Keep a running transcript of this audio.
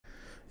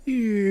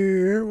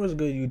Yeah, what's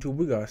good, YouTube?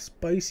 We got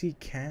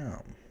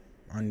Spicycam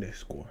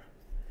 _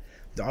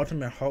 the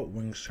Ultimate Hot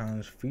Wings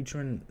Challenge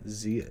featuring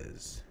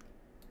Zias.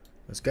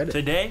 Let's get it.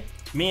 Today,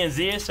 me and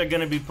Zias are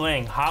going to be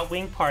playing Hot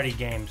Wing Party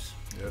games.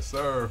 Yes,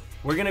 sir.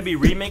 We're going to be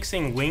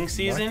remixing Wing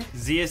Season,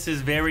 Zias'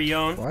 very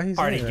own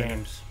party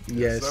games.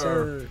 Yes,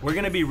 sir. We're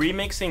going to be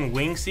remixing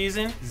Wing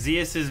Season,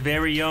 Zias'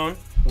 very own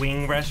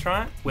wing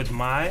restaurant with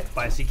my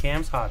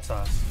Spicycam's hot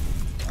sauce.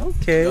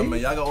 Okay. Yo,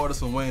 man, y'all gotta order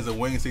some wings at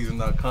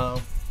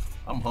wingseason.com.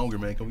 I'm hungry,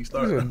 man. Can we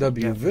start? This is a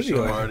W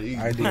video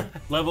idea.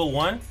 Level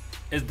 1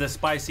 is the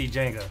Spicy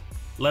Jenga.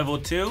 Level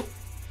 2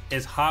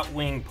 is Hot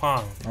Wing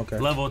Pong. Okay.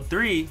 Level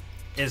 3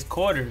 is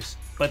quarters,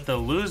 but the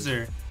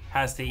loser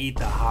has to eat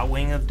the Hot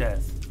Wing of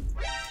Death.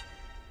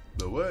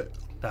 The what?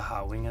 The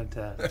Hot Wing of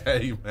Death.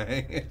 Hey,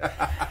 man.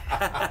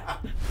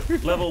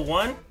 Level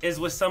 1 is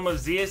with some of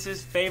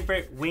Zias'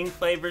 favorite wing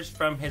flavors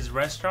from his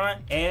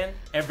restaurant, and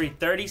every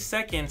 30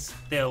 seconds,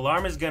 the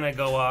alarm is gonna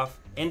go off,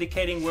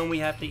 indicating when we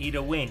have to eat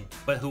a wing.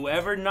 But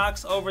whoever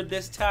knocks over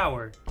this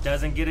tower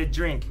doesn't get a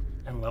drink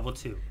in level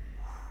 2.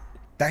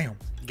 Damn.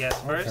 Guess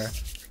first?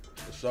 Okay.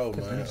 For sure,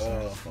 man.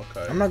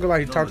 Okay. I'm not gonna lie,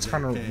 he talks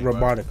kind of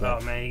robotic.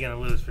 Oh man, you're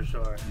gonna lose for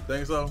sure. You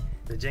think so?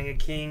 The Jenga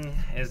King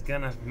is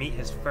gonna meet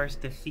his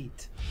first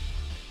defeat.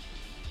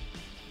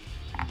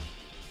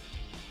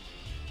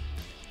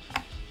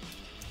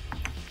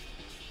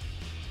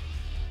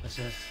 Let's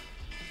just...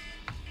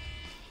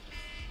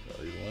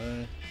 Oh, you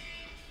win.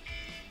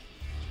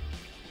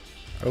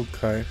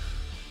 Okay.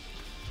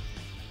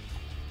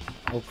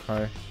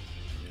 Okay.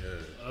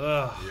 Yeah.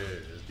 Ugh. Yeah,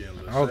 it's getting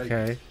a little shaky.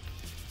 Okay.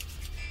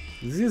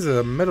 These are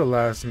a middle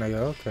ass nigga.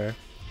 Okay.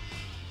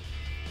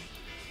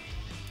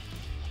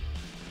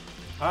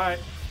 Alright.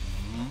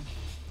 Mm-hmm.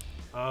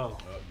 Oh.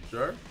 You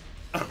sure?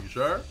 You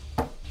sure?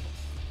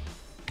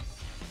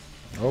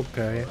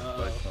 Okay.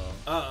 Stay calm.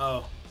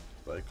 Uh-oh.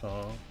 Stay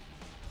calm.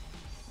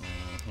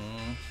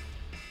 Mm-hmm.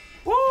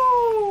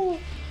 Woo!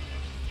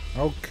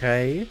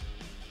 Okay.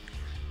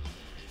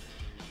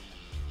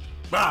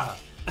 Ah!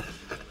 Okay.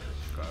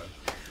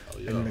 Oh,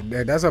 yeah. And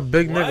that's a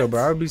big nigga, What? but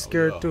I'd be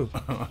scared Oh, too.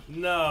 yeah.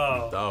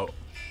 No. Doubt.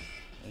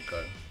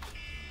 Okay.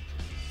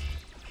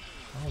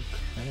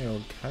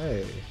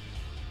 Okay.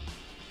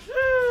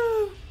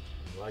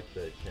 I like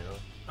that, Cam.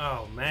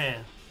 Oh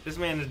man. This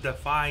man is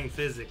defying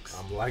physics.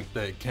 I'm like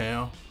that,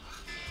 Cam.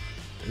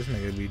 This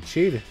nigga be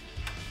cheating.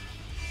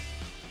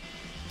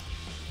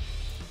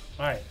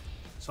 Alright.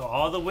 So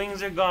all the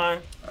wings are gone.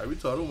 All right, we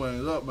tore the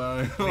wings up,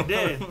 man. We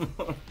did.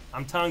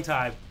 I'm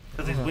tongue-tied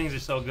because these wings are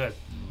so good.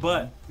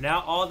 But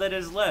now all that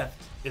is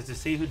left is to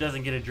see who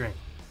doesn't get a drink.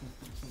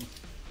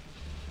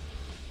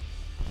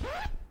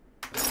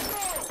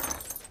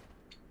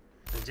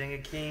 The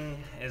Jenga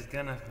King is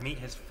gonna meet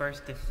his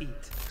first defeat.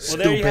 Well,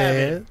 there you have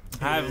it.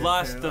 I've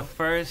lost the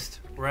first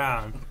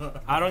round.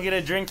 I don't get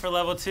a drink for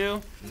level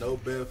 2, No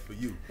bed for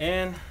you.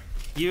 and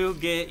you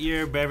get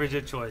your beverage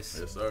of choice.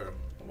 Yes, sir.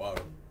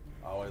 Water.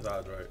 Always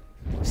hydrate.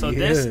 So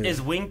this Yeah.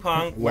 is wing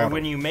pong, where Water.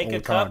 when you make a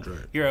Always cup,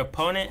 hydrate. your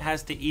opponent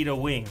has to eat a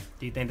wing.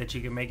 Do you think that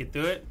you can make it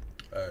through it?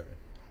 Hey,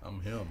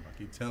 I'm him. I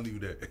keep telling you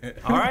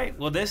that. All right.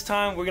 Well, this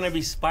time we're gonna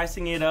be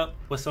spicing it up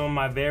with some of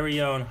my very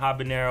own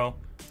habanero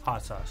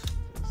hot sauce.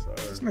 Yes,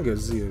 This sir. nigga Hang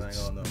Z on,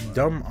 no, is man.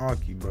 dumb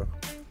Aki, bro.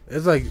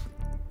 It's like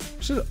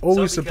shit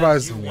always So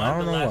because surprises you me. won I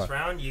don't the know last why.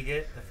 round, you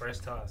get the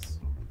first toss.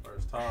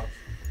 First toss.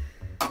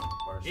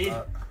 First Eat.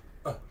 shot.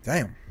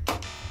 Damn.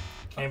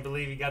 Can't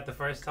believe you got the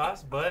first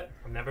toss, but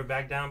I've never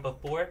backed down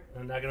before.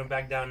 I'm not gonna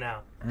back down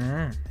now.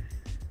 Mm-hmm.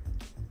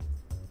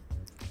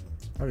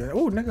 Okay.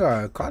 Oh,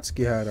 nigga,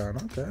 Kotsky hat on.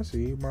 Okay, I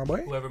see you, my boy.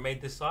 Whoever made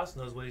this sauce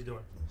knows what he's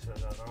doing. So,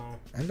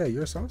 Ain't that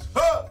your sauce?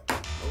 oh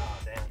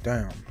damn.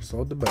 Damn,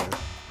 sold the bag.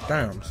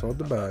 Damn, sold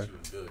the bag.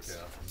 Good,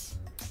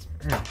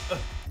 Cal.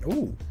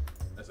 Ooh.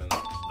 That's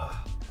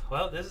enough.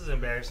 Well, this is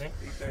embarrassing.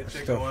 Eat that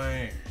chicken Stuff.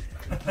 wing.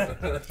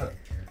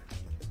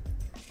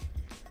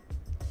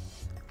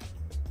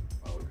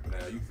 Oh,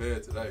 now you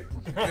fed today.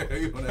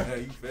 You wanna have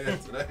you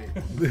fed today?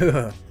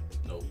 Yeah.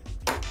 Nope.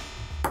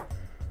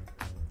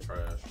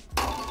 Trash.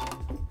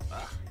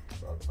 Ah,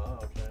 about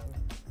time, Cam.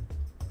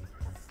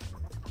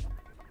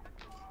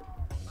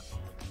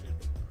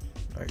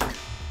 Like,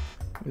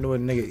 you know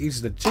what nigga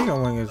eats the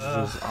chicken wing is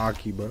just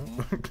Aki, bro.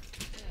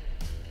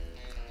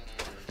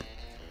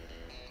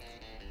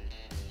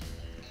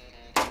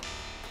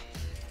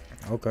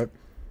 Okay.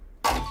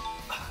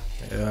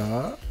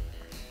 Yeah.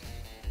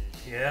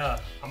 Yeah,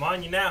 I'm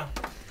on you now.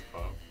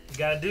 You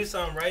gotta do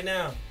something right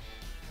now.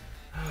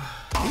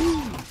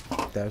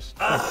 That's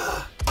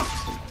Damn.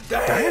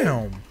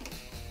 damn.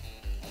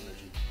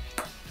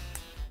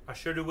 I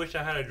sure do wish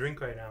I had a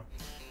drink right now.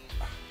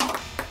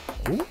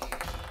 Ooh.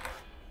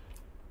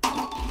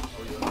 Oh,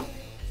 yeah.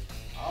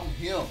 I'm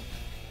him.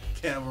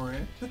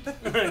 Cameron.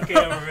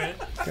 Cameron.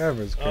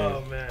 Cameron's crazy.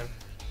 Oh man.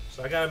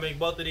 So I gotta make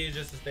both of these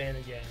just to stay in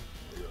the game.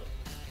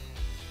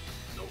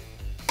 Nope.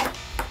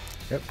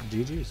 Yep,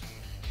 GG's.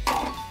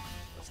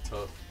 That's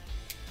tough.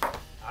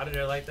 Out of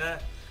there like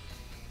that.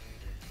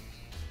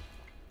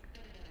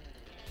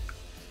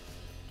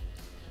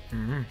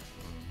 Mm-hmm.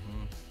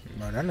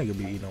 No, that nigga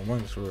be eating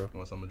wings for real. You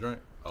want something to drink?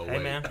 Oh, Hey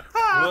wait. man,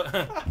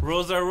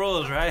 rules are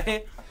rules,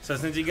 right? So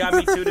since you got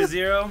me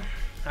 2-0,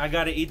 I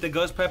gotta eat the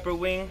ghost pepper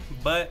wing.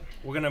 But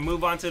we're gonna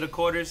move on to the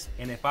quarters,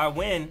 and if I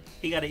win,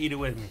 he gotta eat it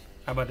with me.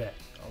 How about that?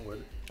 I'm with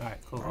it. All right,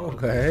 cool.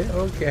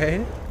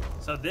 Okay.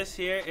 So this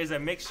here is a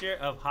mixture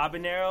of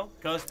habanero,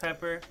 ghost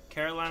pepper,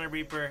 Carolina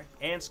Reaper,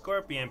 and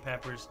scorpion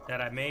peppers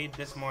that I made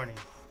this morning.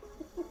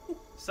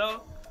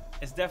 So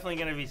it's definitely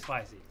gonna be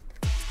spicy.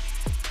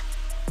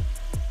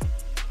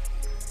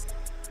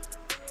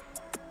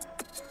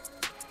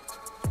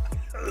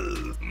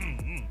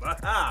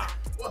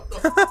 What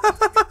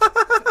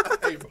the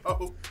Hey,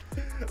 bro.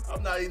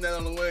 I'm not eating that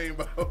on the wing,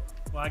 bro.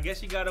 Well, I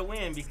guess you gotta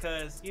win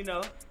because, you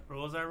know,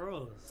 rules are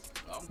rules.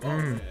 I'm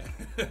going, man.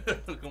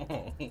 Come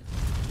on. You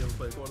ever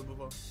played quarters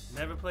before?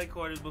 Never played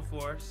quarters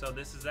before, so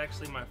this is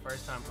actually my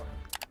first time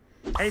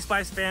playing. Hey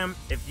Spice fam,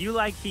 if you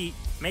like heat,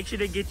 make sure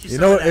to get you You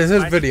some know of what? that It's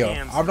his Spicy video.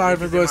 Cam I'm not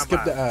even sandwiches going in to skip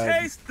my the box.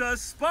 ad. Taste the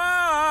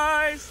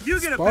spice! You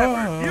get a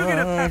pepper. You get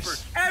a pepper.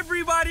 Spice.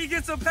 Everybody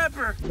gets a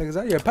pepper. Nigga, is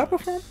that your pepper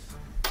from?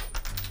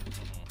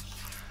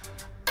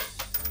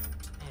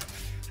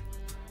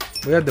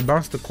 We had to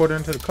bounce the quarter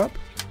into the cup?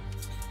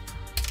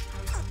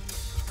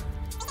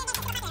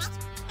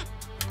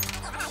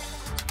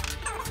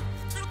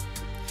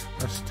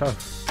 That's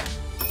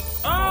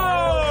tough.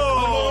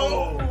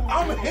 Oh!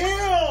 I'm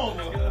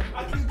him!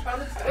 I keep trying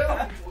to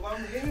tell people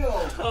I'm him.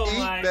 Oh Eat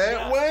my that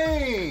God.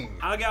 wing.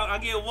 I'll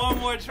get one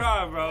more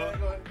try, bro.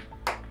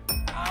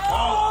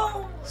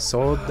 Oh!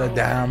 Sold the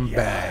damn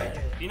bag.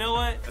 You know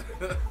what?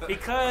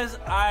 Because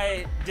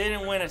I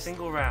didn't win a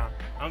single round,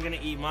 I'm gonna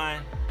eat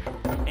mine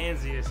and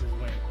Zias'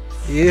 win.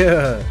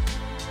 Yeah.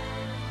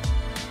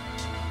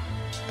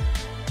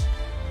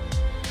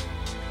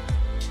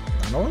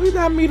 Now, don't leave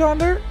that meat on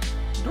there.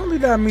 Don't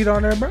leave that meat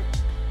on there, bro.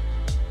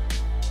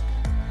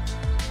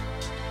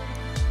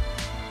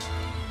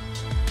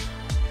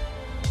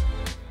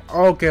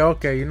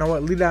 Okay. You know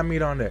what? Leave that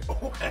meat on there.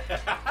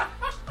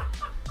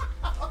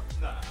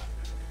 Nah.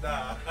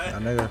 Nah,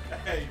 nigga.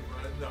 Hey,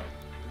 bro, no.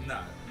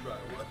 Nah, bro.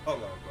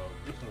 Hold on, bro.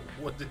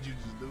 What did you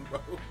just do, bro?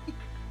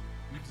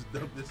 You just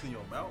dumped this in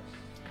your mouth?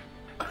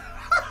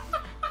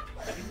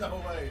 Ain't no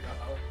way,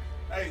 dog.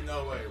 Ain't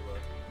no way,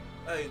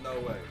 bro. Ain't no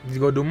way. You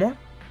go do more?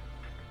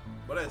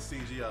 But that's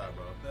CGI,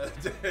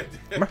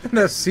 bro. Man,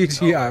 that's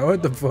CGI.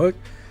 What the fuck?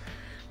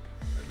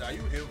 Nah,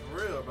 you him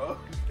for real, bro.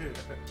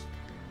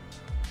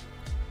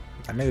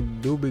 That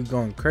nigga do be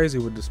going crazy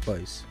with the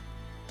spice.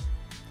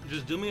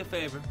 Just do me a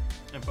favor,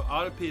 and for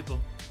all the people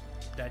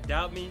that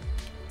doubt me,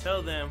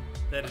 tell them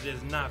that it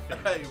is not fake.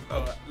 Hey,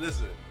 bro,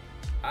 listen.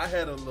 I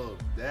had a little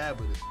dab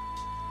of this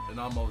and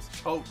almost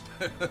choked.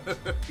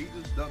 He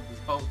just dumped this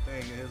whole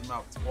thing in his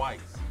mouth twice.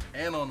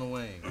 And on the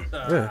wing.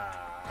 Yeah.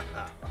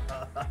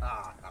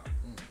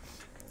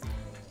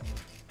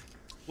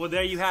 Well,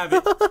 there you have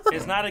it.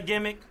 It's not a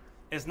gimmick.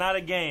 It's not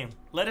a game.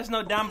 Let us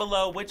know down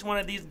below which one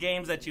of these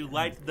games that you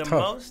liked the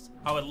most.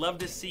 I would love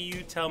to see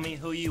you tell me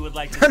who you would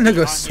like to see That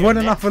nigga on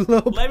sweating here off a next.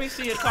 little. Let me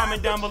see a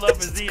comment down below for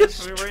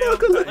Zias, for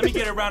real. Let me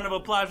get a round of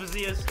applause for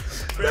Zias.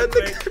 Real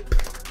quick.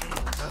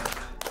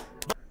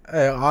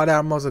 Hey, all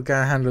that muscle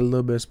can't handle a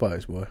little bit of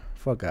spice, boy.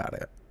 Fuck out of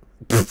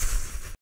here.